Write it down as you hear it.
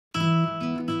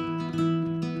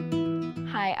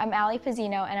Hi, I'm Allie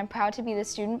Pizzino, and I'm proud to be the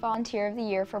Student Volunteer of the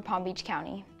Year for Palm Beach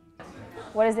County.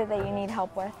 What is it that you need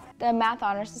help with? The Math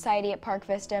Honor Society at Park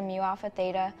Vista Mu Alpha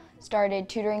Theta started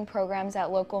tutoring programs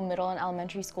at local middle and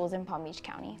elementary schools in Palm Beach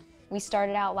County. We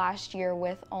started out last year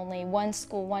with only one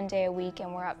school, 1 day a week,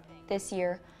 and we're up this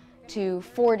year to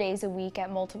 4 days a week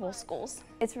at multiple schools.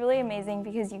 It's really amazing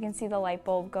because you can see the light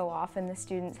bulb go off in the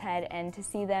student's head, and to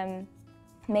see them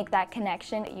make that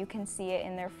connection, you can see it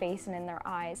in their face and in their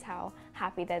eyes how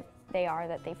happy that they are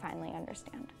that they finally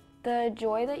understand. The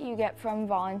joy that you get from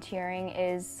volunteering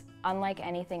is unlike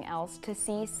anything else. To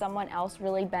see someone else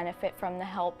really benefit from the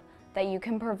help that you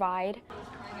can provide.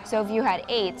 So if you had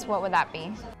 8s, what would that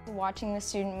be? Watching the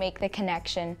student make the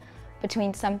connection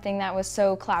between something that was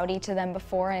so cloudy to them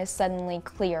before and is suddenly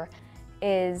clear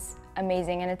is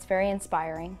amazing, and it's very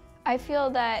inspiring. I feel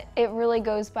that it really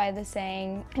goes by the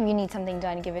saying, if you need something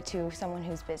done, give it to someone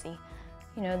who's busy.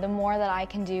 You know, the more that I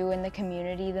can do in the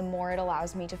community, the more it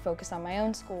allows me to focus on my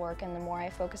own schoolwork, and the more I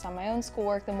focus on my own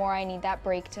schoolwork, the more I need that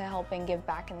break to help and give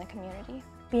back in the community.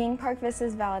 Being Park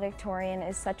Vista's valedictorian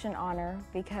is such an honor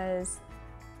because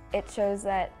it shows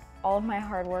that all of my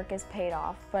hard work is paid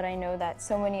off, but I know that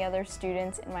so many other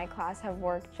students in my class have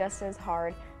worked just as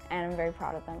hard, and I'm very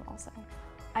proud of them also.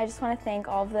 I just want to thank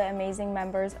all of the amazing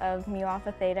members of Mu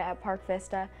Alpha Theta at Park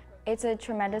Vista. It's a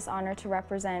tremendous honor to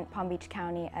represent Palm Beach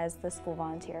County as the School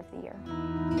Volunteer of the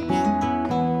Year.